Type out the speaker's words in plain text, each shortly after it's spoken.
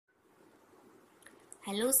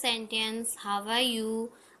Hello sentients, how are you?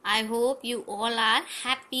 I hope you all are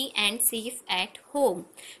happy and safe at home.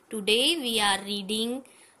 Today we are reading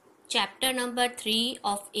chapter number 3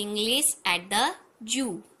 of English at the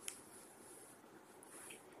Zoo.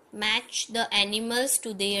 Match the animals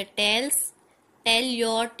to their tails. Tell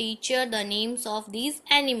your teacher the names of these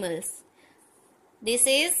animals. This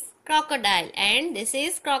is crocodile and this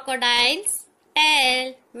is crocodile's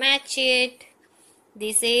tail. Match it.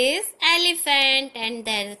 This is elephant and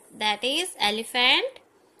that is elephant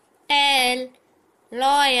tail.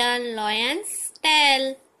 Lion, lion's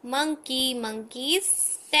tail. Monkey, monkey's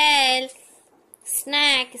tail.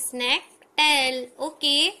 Snake, snake tail.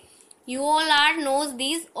 Okay, you all are knows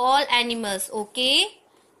these all animals. Okay,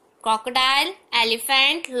 crocodile,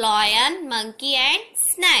 elephant, lion, monkey and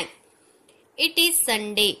snake. It is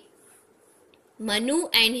Sunday. Manu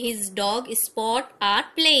and his dog Spot are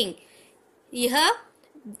playing. यह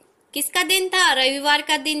किसका दिन था? रविवार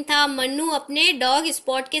का दिन था. मन्नू अपने dog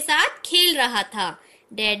spot के साथ खेल रहा था.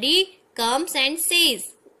 Daddy comes and says,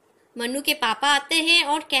 Mannu के पापा आते हैं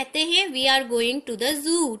और कहते हैं we are going to the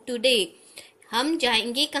zoo today. हम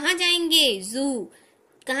जाएंगे. कहाँ जाएंगे? जू.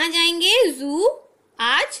 कहाँ जाएंगे? जू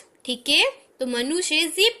आज. ठीक है. तो मन्नू से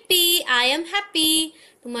जिप्पी आई एम हैप्पी.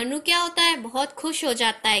 तो मन्नू क्या होता है? बहुत खुश हो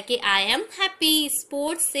जाता है कि I am happy.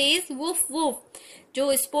 Sports says woof woof.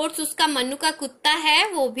 जो स्पोर्ट्स उसका मन्नू का कुत्ता है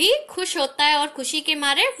वो भी खुश होता है और खुशी के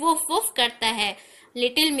मारे वुफ वुफ करता है.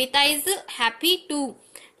 Little Meeta is happy to.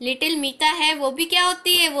 Little मीता है वो भी क्या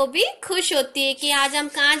होती है? वो भी खुश होती है कि आज हम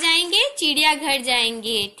कहाँ जाएंगे? चिड़ियाघर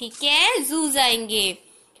जाएंगे. ठीक है, जू जाएंगे.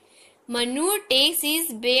 Mannu takes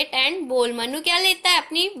his bat and ball. Mannu क्या लेता है?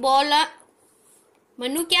 अपनी बॉल.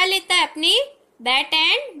 मन्नू क्या लेता है? अपनी बैट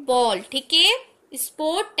एंड बॉल. ठीक है.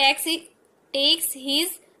 Sport takes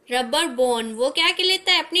his rubber bone. वो क्या के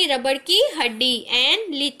लेता है? अपनी रबड़ की हड्डी.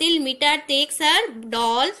 And little मीटा takes her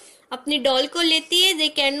doll. अपनी डॉल को लेती है. They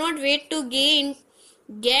can not wait to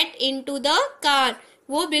get in to the car.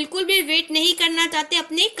 वो बिल्कुल भी वेट नहीं करना चाहते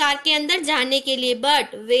अपने कार के अंदर जाने के लिए.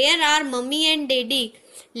 But where are mummy and daddy.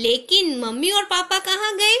 लेकिन मम्मी और पापा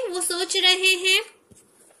कहाँ गए? वो सोच रहे हैं.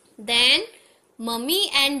 Then mummy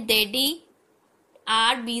and daddy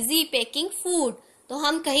are busy packing food. तो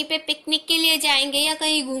हम कहीं पे पिकनिक के लिए जाएंगे या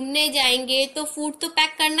कहीं घूमने जाएंगे तो फूड तो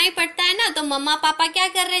पैक करना ही पड़ता है ना. तो मम्मा पापा क्या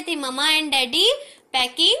कर रहे थे? मम्मा and daddy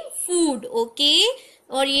packing food. Okay.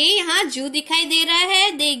 और ये यहाँ जू दिखाई दे रहा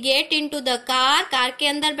है. They get into the car. Car के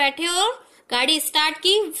अंदर बैठे और गाड़ी स्टार्ट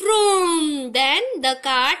की. Vroom. Then the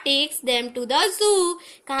car takes them to the zoo.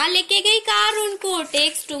 कहाँ लेके गई कार उनको?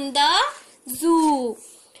 Takes to the zoo.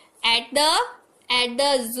 At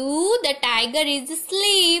the zoo the tiger is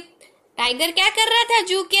sleep. Tiger क्या कर रहा था?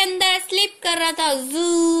 जू के अंदर स्लीप कर रहा था.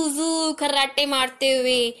 जू जू खर्राटे मारते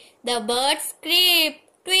हुए. The birds क्रिप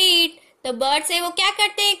tweet. The birds है वो क्या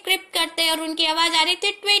करते हैं? क्रिप करते हैं और उनकी आवाज आ रही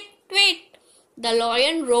थी tweet tweet. The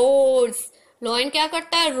lion roars. Lion क्या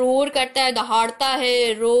करता है? रोर करता है, दहाड़ता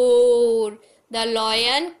है. रोर. द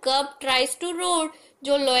लॉयन कब ट्राइज टू रोर.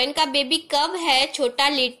 जो लॉयन का बेबी कब है, छोटा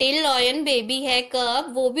लिटिल लॉयन बेबी है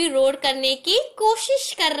कब, वो भी रोर करने की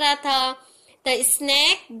कोशिश कर रहा था. The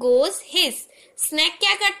snake goes his. Snack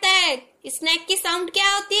क्या करता है? स्नैक की साउंड क्या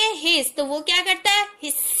होती है? हिस. तो वो क्या करता है?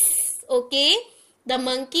 हिस. Okay. The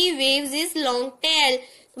monkey waves is long tail.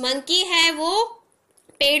 Monkey है वो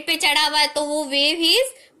पेड़ पे चढ़ा हुआ है तो वो वेव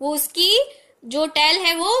हिज, वो उसकी जो टेल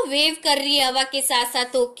है वो वेव कर रही है हवा के साथ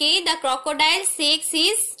साथ. Okay. The crocodile shakes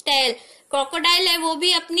his tell. Crocodile है वो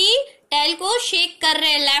भी अपनी टेल को शेक कर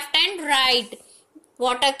रहे हैं लेफ्ट एंड राइट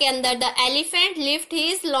वाटर के अंदर. The elephant lift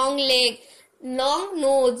his long leg. Long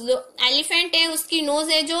nose. जो एलिफेंट है उसकी नोज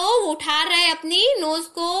है जो उठा रहा है, अपनी नोज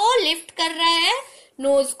को लिफ्ट कर रहा है,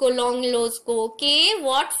 नोज को, लॉन्ग नोज को. Okay.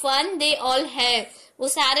 What fun they all have. वो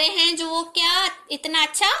सारे हैं जो वो क्या इतना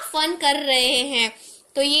अच्छा फन कर रहे हैं.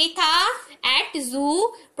 तो ये था एट जू.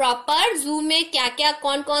 प्रॉपर जू में क्या क्या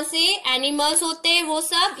कौन कौन से एनिमल्स होते हैं वो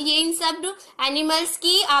सब, ये इन सब एनिमल्स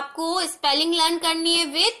की आपको स्पेलिंग लर्न करनी है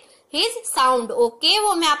विथ हिज साउंड. ओके.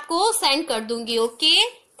 वो मैं आपको सेंड कर दूंगी. ओके.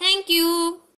 Thank you.